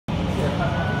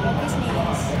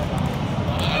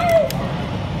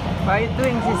How are you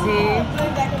doing, Sissy?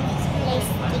 We're gonna make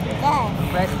sticker.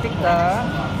 Plastic car?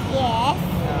 Yes.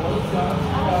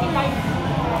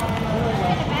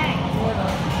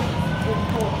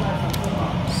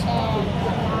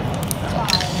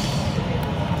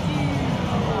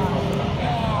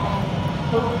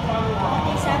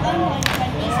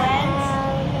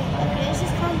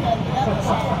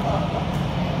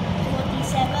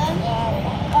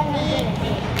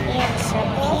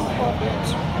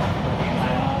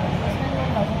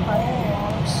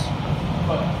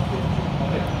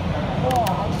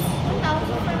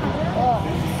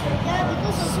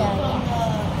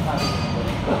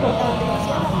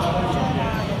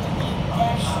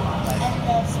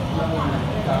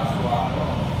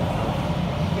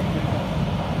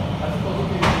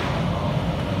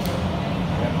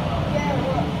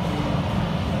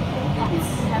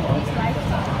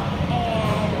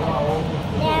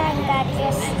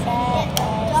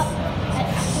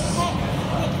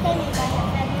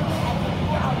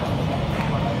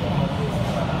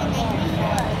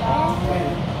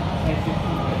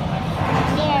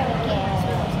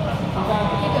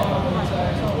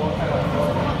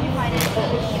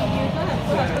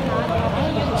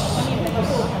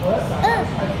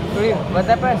 What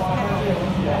happened?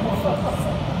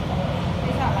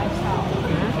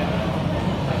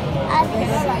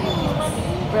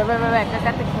 Wait, I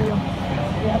got it for you.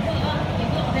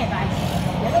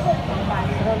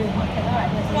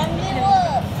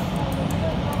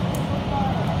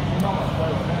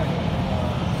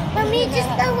 Mommy,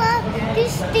 just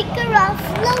this sticker off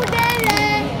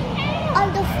floated on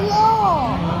the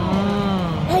floor.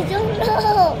 I don't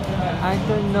know. I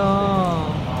don't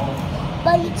know.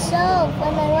 By itself,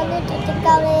 and I wanted to take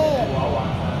out it.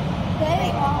 Okay.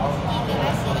 Can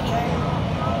I sit here?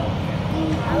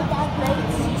 Without great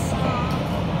Cece.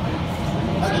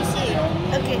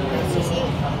 Okay, Cece.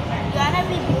 You wanna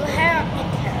be blue hair or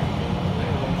pink hair?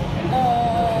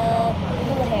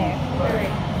 Blue hair.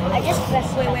 Alright. I just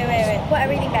pressed. Wait. Put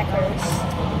everything back first.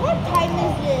 What time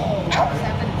is it?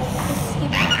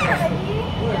 7.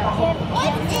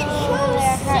 It shows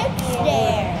 6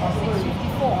 there.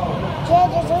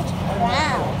 6:54.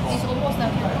 Wow. It's almost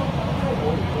like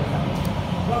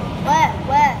Where?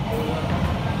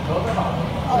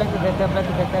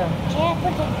 Better. Can I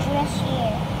put the dress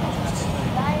here?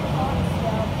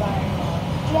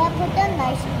 Can I put the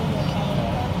nice video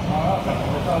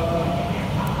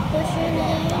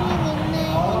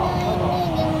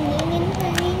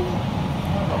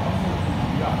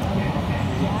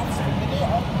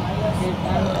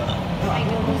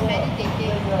he's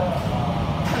meditating.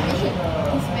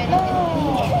 He's meditating.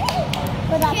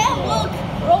 Yeah, look!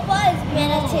 Robot is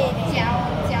meditating. 脚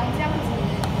这样子，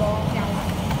脚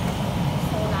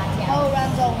手拿脚。 Oh,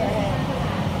 runs over him.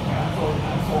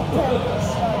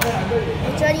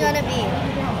 Which one you wanna be?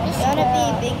 You wanna be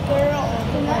big girl or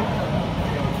little girl?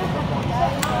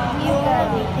 You wanna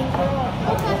be big girl or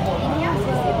little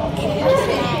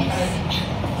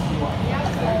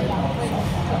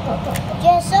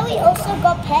Yeah, so we also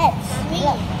got pets.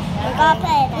 Look, I got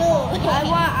pets.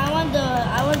 I want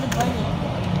the bunny.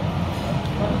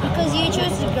 Because you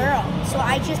chose the girl, so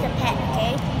I choose the pet,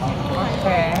 okay?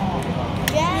 Okay.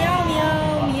 Meow,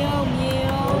 meow, meow,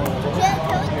 meow. Can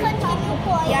we continue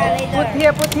playing? Yeah,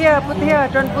 later. Put here.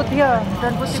 Don't put it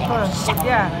first.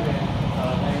 Yeah.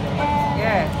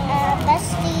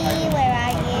 Bestie, where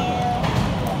are you?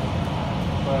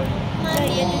 So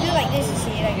you have to do like this, you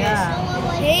see, like this.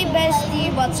 Hey, bestie,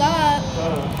 what's up?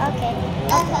 Okay.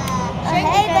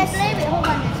 Hey, bestie. Hold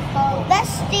on,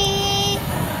 bestie.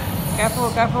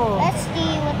 Careful.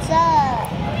 Bestie, what's up?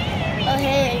 Oh,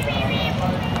 hey.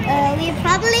 We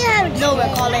probably have. No,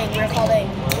 we're calling.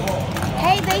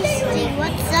 Hey, bestie,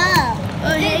 what's up?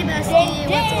 Oh, hey, bestie,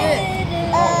 what's good?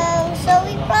 So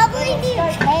we probably need to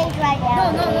change right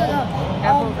now. No.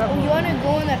 You want to go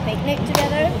on a picnic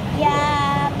together?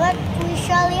 Yeah, but we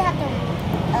surely have to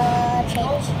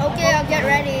change. Okay, I'll get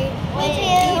ready. Thank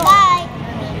you. Bye.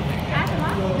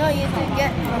 No, you should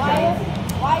get. Why?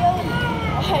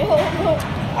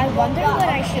 I wonder what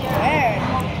I should wear.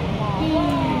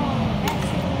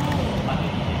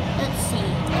 Let's see.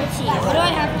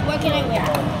 What can I wear?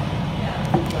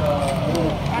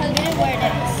 I'm gonna wear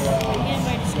this.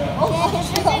 This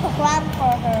is a clam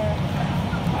for her.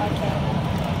 Okay.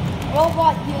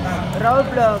 Robot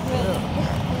Roblox.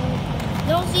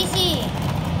 No, Cece.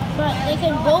 But they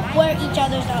can both wear each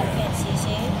other's outfits, you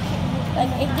see?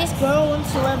 Like, if this girl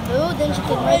wants to wear blue, then she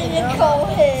can wear the girl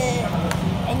outfit.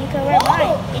 And you can wear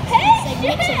mine. It's like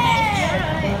mix and match.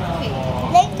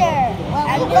 Later, when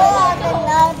we go on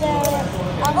another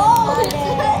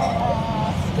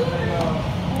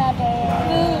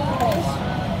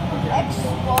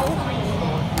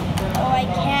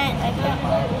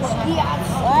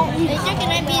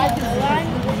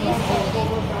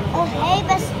Oh, hey,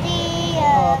 bestie.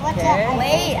 What's Okay. up?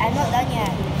 Wait, I'm not done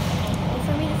yet. Wait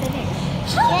for me to finish.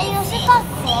 Yeah, you also got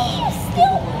clothes.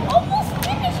 Still almost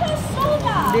finished her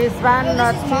soda. This one No,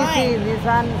 not this is Sisi. mine. This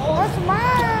one. That's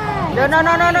mine.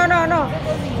 No.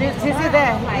 Sisi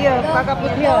there. Here, kakak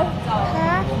put here.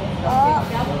 Huh? Oh.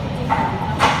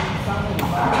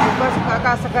 Because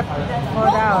kakak sekat fall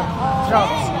down.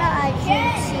 Drop. It's not a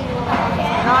juicy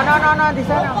one. No. This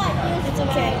one. No. It's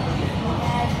okay.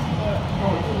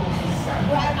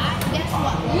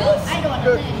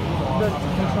 Don't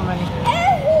take so many.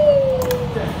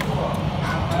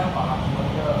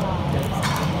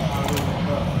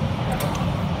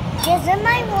 Isn't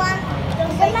my one?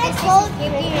 Isn't my clothes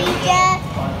pretty, Jeff?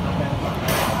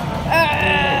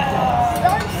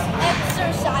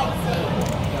 Exercising.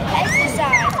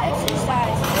 Exercise.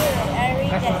 Here, I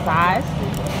read that. Exercise.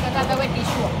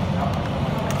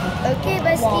 Okay,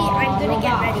 bestie, I'm gonna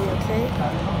get ready, okay?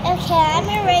 Okay, I'm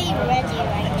already ready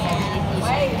right now.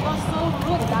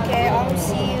 Okay, I'll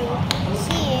see you.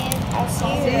 See you. I'll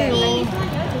see you. See you.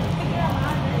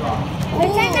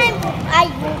 Pretend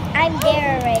I'm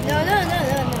there already. No.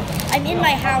 I'm in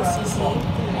my house, you see.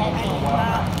 Okay.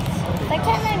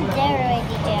 Pretend I'm there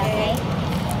already, Jeff, okay?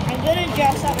 I'm gonna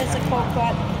dress up as a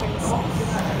coconut princess.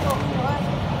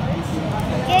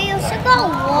 Yeah, you still got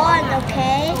one,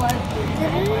 okay?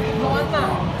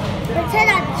 Pretend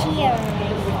I'm here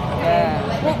already. Yeah.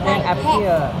 Then up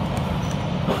here.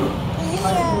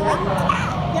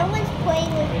 No one's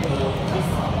playing with me.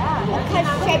 A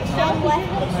construction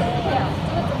weapon.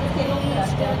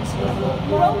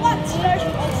 Robot starts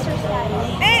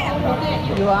exercising.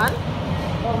 You want?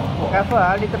 Careful,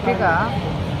 a little bigger.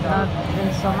 Not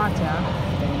drink so much, yeah.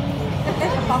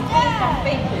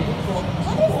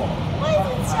 What is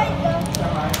inside the...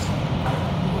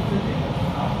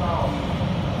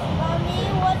 Mommy,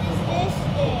 what is this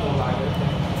thing?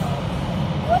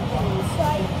 What is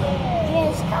inside there? Yeah,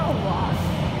 it's got one.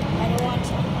 I don't want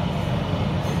to.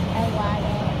 I want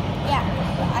it. Yeah,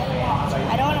 but I want to.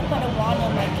 I don't want to put a wand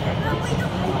on my camera.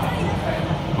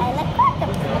 I look like a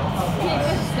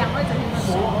princess.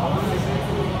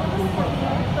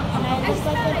 And I look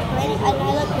like a pretty. And I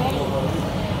look pretty.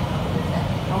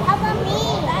 How about me?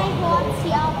 I want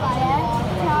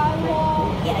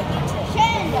Yeah, you too.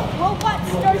 Shen, robot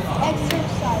starts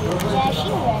exercise. Yeah, she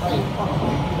ready.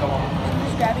 I'm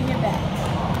just grabbing your bag.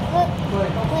 Look,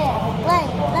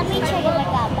 let me check if I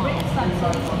got back.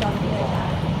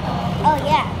 Oh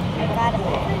yeah, I got it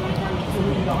back.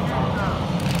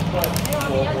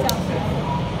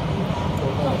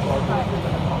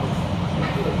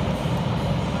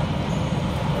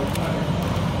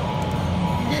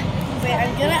 Wait,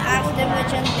 I'm gonna ask them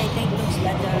which one they think looks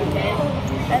better, okay?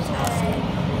 Let's ask them.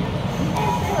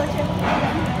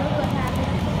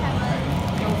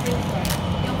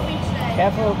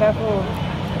 Careful.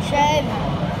 Shen,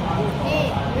 hey,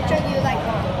 which one do you like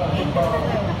more?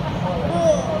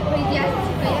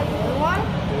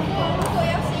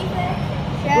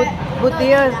 Put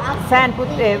here, sand, put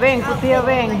wing, put here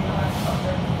wing.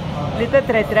 Little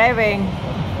try wing.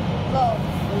 Go.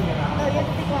 No, you have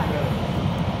to pick one.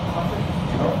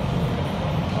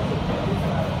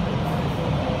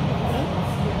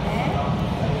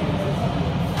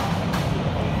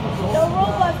 The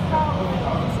robot car.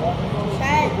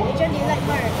 Shen, which one do you like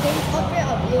more? Pink outfit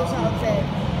or blue outfit?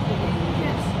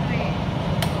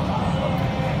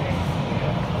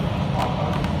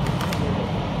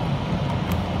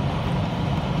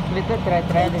 Little try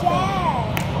Dad, little.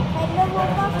 can the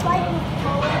robot fight with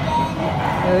Cole again?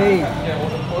 Hey.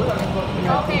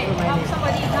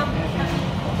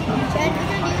 Shen,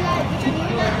 which one do you like? Which one do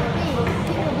you like?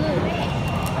 Pink or blue?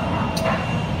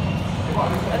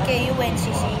 Okay, you win,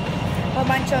 Sisi. But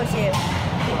mine chose you.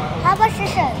 How about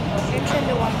Shishan? You're trying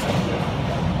to want to.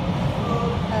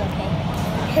 Okay.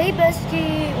 Hey,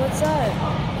 bestie, what's up?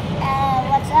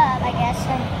 What's up, I guess?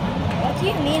 What do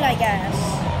you mean, I guess?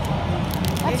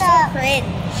 What's You're so up? cringe.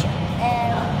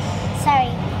 Sorry,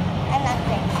 I'm not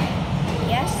cringe.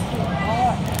 Yes, you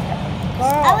are. I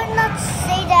Girl. would not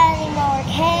say that anymore,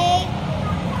 okay?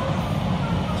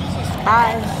 Jesus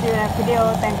Christ. See you next video.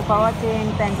 Thank you for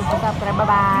watching. Thank you for subscribing. Bye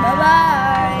bye.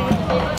 Bye-bye.